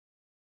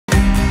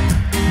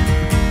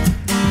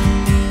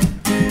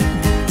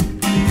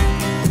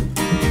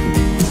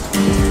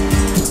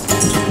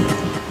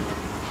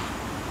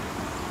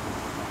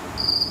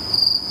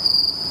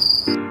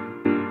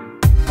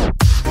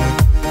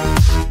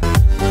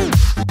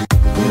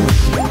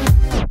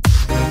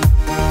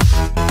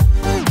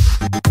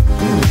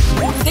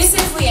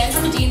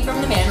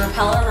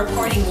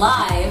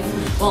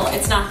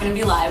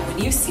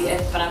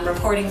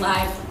recording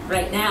live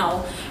right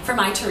now for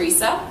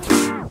Mytheresa.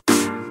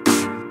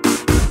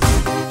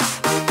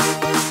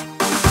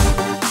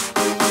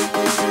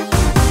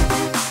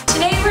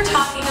 Today we're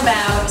talking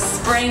about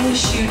spring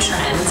shoe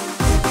trends.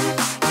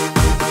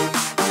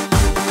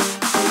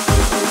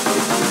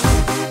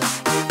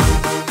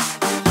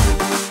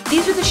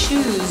 These are the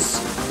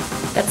shoes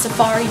that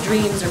safari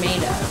dreams are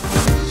made of.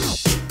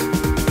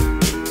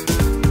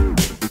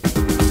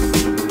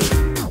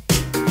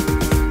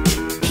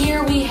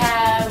 Here we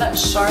have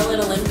Charlotte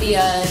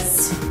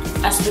Olympia's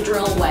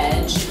espadrille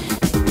wedge.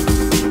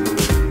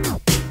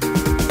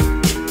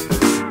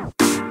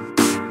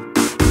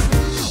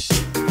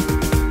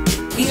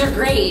 These are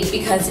great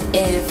because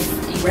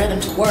if you wear them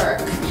to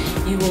work,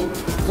 you will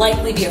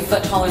likely be a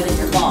foot taller than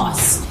your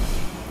boss.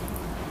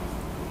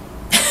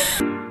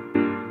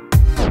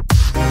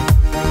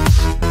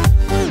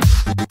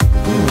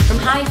 From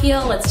high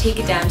heel, let's take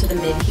it down to the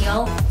mid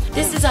heel.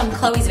 This is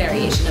Chloe's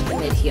variation of the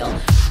mid heel.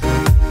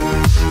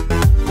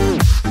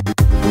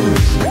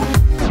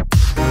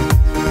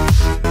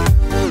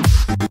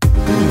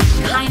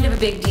 Kind of a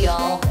big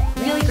deal,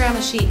 really grandma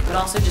chic, but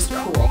also just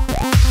cool.